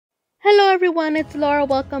Hello everyone, it's Laura.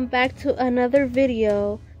 Welcome back to another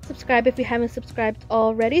video. Subscribe if you haven't subscribed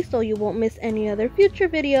already so you won't miss any other future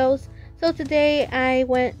videos. So today I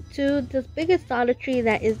went to the biggest Dollar Tree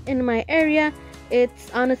that is in my area. It's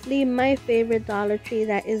honestly my favorite Dollar Tree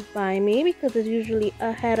that is by me because it's usually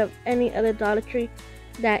ahead of any other Dollar Tree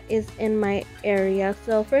that is in my area.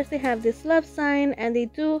 So first they have this love sign and they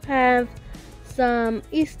do have some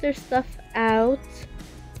Easter stuff out.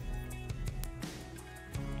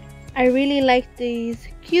 I really like these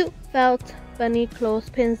cute felt bunny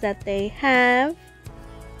clothespins that they have.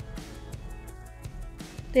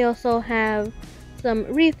 They also have some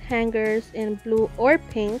wreath hangers in blue or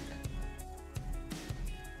pink.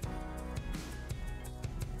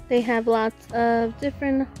 They have lots of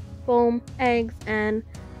different foam eggs and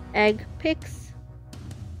egg picks.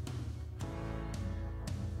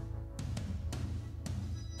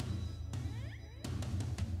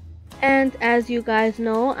 And as you guys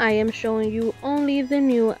know, I am showing you only the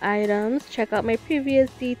new items. Check out my previous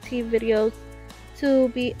DT videos to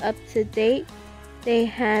be up to date. They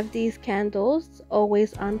have these candles,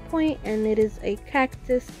 always on point, and it is a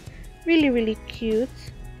cactus. Really cute.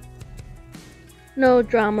 No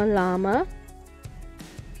Drama Llama.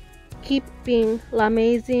 Keep being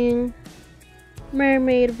Lamazing.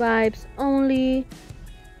 Mermaid vibes only.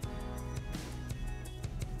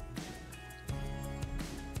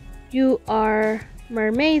 You are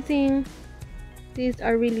Mermazing. These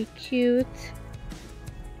are really cute.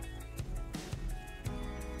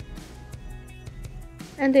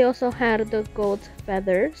 And they also had the gold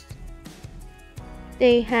feathers.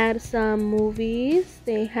 They had some movies.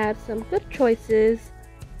 They had some good choices.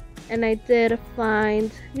 And I did find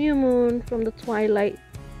New Moon from the Twilight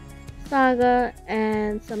Saga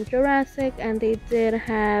and some Jurassic. And they did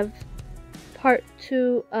have part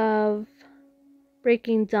 2 of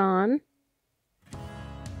Breaking Dawn.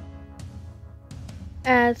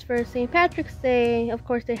 As for St. Patrick's Day, of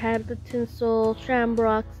course they had the tinsel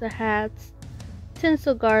shamrocks, the hats,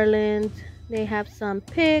 tinsel garland. They have some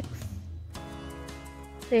picks.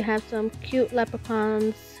 They have some cute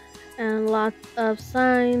leprechauns and lots of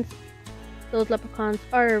signs. Those leprechauns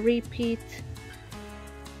are a repeat.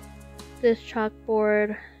 This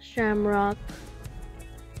chalkboard shamrock.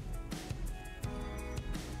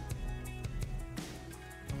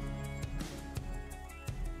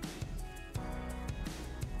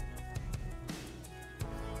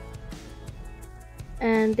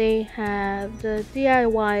 And they have the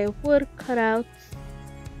DIY wood cutouts.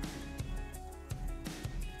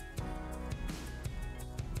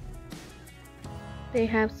 They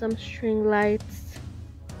have some string lights.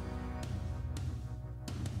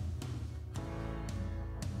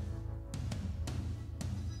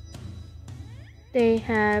 They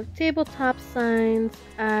have tabletop signs.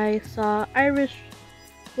 I saw Irish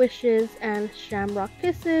wishes and shamrock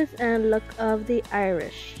kisses and look of the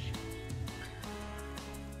Irish.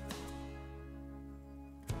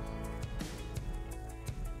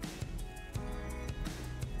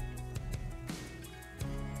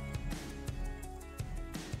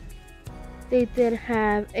 They did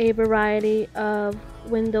have a variety of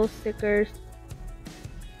window stickers.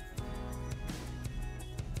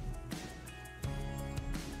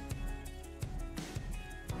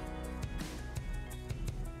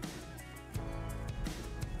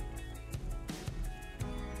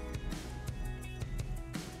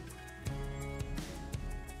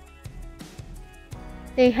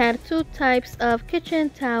 They had 2 types of kitchen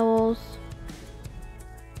towels.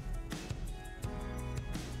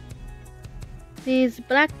 These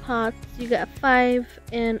black pots, you get 5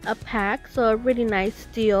 in a pack, so a really nice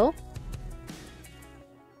deal.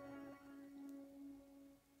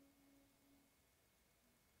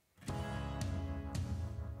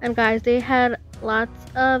 And guys, they had lots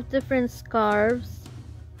of different scarves.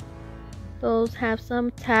 Those have some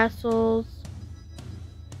tassels.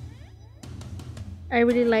 I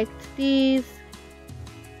really liked these.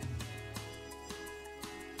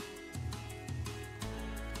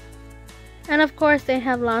 And of course they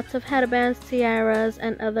have lots of headbands, tiaras,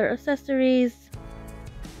 and other accessories.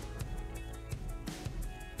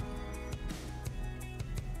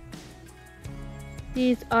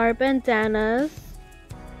 These are bandanas.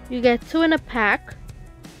 You get 2 in a pack.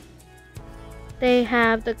 They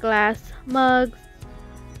have the glass mugs.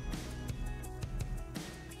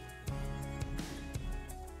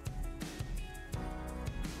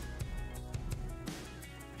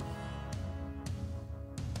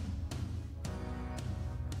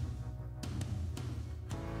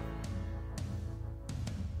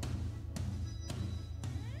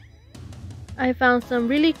 I found some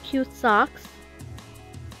really cute socks.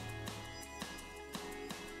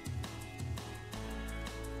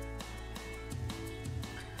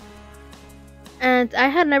 And I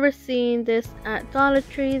had never seen this at Dollar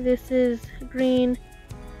Tree. This is green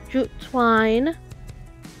jute twine.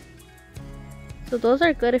 So those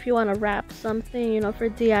are good if you want to wrap something, you know, for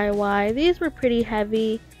DIY. These were pretty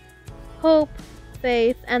heavy. Hope,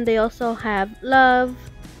 faith, and they also have love.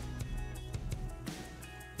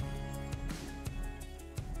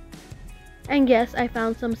 And yes, I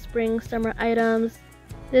found some spring summer items.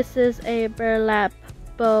 This is a burlap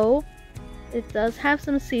bow. It does have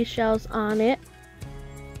some seashells on it.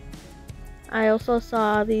 I also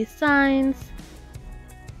saw these signs.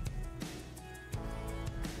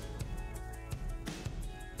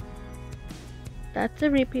 That's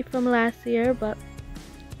a repeat from last year, but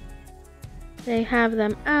they have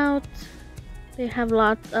them out. They have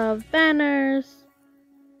lots of banners.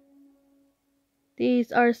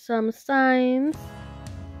 These are some signs.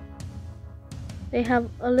 They have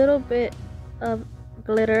a little bit of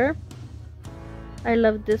glitter. I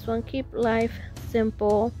love this one. Keep life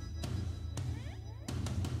simple.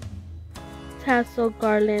 Tassel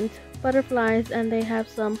garland, butterflies, and they have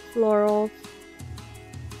some florals.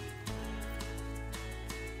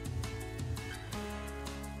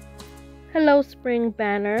 Hello Spring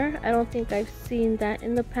banner. I don't think I've seen that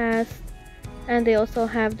in the past. And they also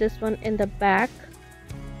have this one in the back.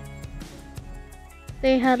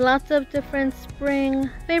 They had lots of different spring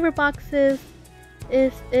favorite boxes.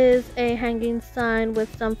 This is a hanging sign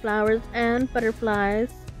with some flowers and butterflies.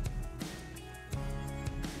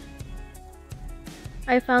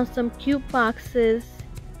 I found some cute boxes.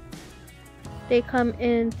 They come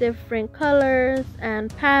in different colors and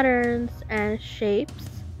patterns and shapes.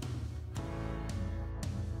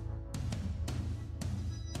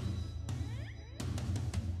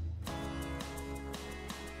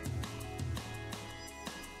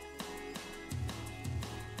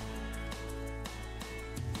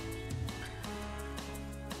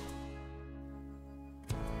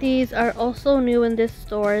 These are also new in this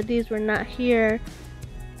store. These were not here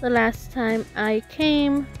the last time I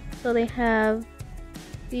came. So they have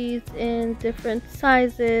these in different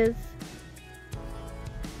sizes.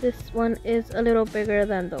 This one is a little bigger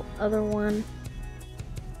than the other one.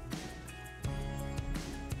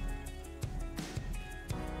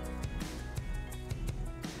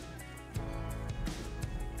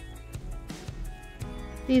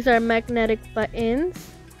 These are magnetic buttons.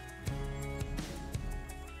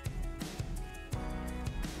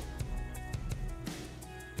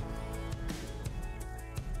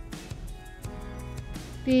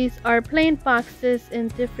 These are plain boxes in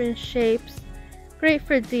different shapes, great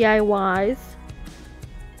for DIYs.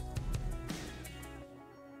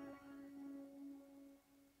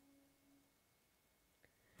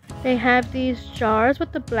 They have these jars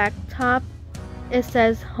with the black top. It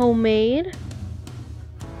says homemade.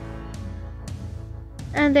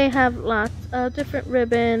 And they have lots of different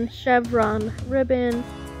ribbon, chevron ribbon,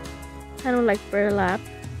 kind of like burlap.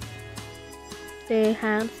 They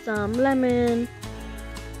have some lemon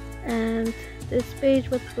and this beige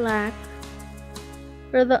with black.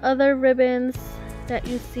 For the other ribbons that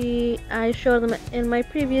you see, I showed them in my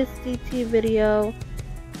previous DT video.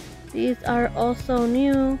 These are also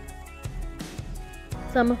new.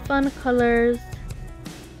 Some fun colors.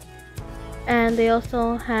 And they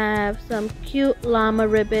also have some cute llama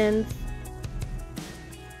ribbons.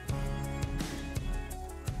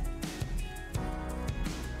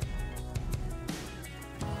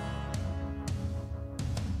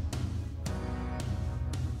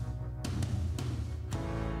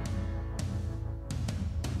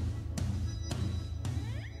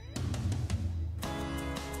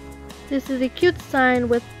 This is a cute sign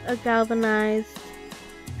with a galvanized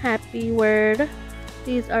happy word.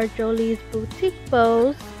 These are Jolie's boutique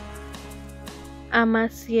bows. Ama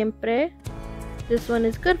siempre. This one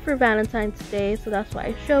is good for Valentine's Day, so that's why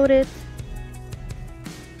I showed it.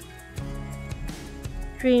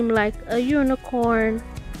 Dream like a unicorn.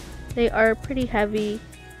 They are pretty heavy.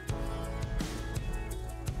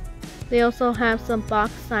 They also have some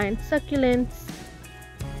box signed succulents.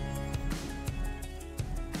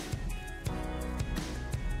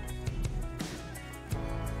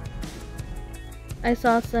 I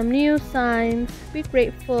saw some new signs. Be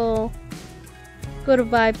grateful. Good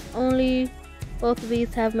vibes only. Both of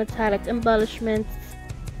these have metallic embellishments.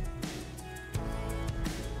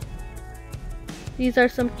 These are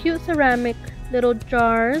some cute ceramic little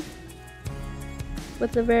jars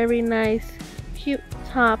with a very nice cute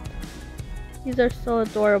top. These are so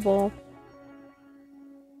adorable.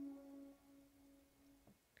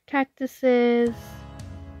 Cactuses.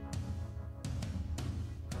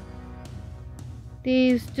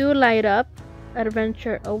 These do light up.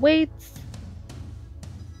 Adventure awaits.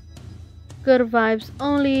 good vibes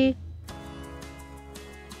only.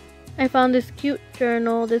 I found this cute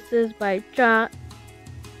journal. This is by Jot,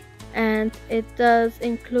 and it does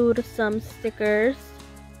include some stickers.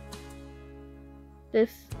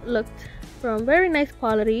 This looked from very nice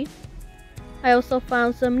quality. I also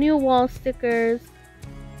found some new wall stickers.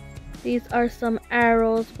 These are some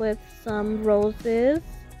arrows with some roses.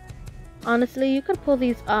 Honestly, you could pull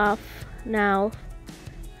these off now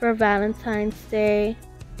for Valentine's Day.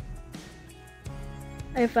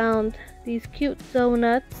 I found these cute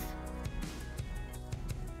donuts.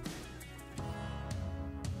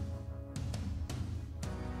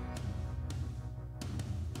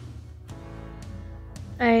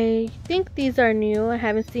 I think these are new. I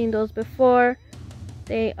haven't seen those before.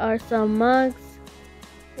 They are some mugs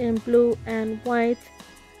in blue and white,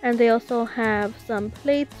 and they also have some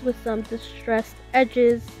plates with some distressed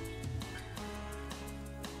edges.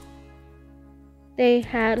 They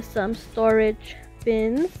had some storage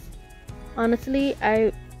bins. Honestly,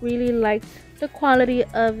 I really liked the quality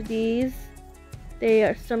of these. They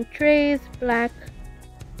are some trays, black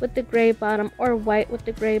with the gray bottom or white with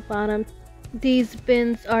the gray bottom. These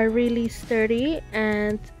bins are really sturdy,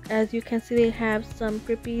 and as you can see, they have some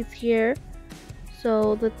grippies here,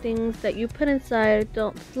 so the things that you put inside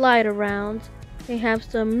don't slide around. They have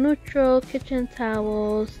some neutral kitchen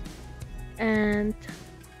towels and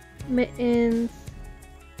mittens.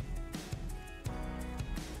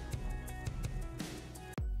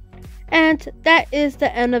 And that is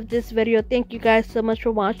the end of this video. Thank you guys so much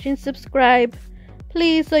for watching. Subscribe,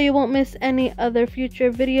 please, so you won't miss any other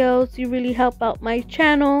future videos. You really help out my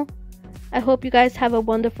channel. I hope you guys have a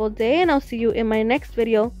wonderful day, and I'll see you in my next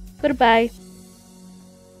video. Goodbye.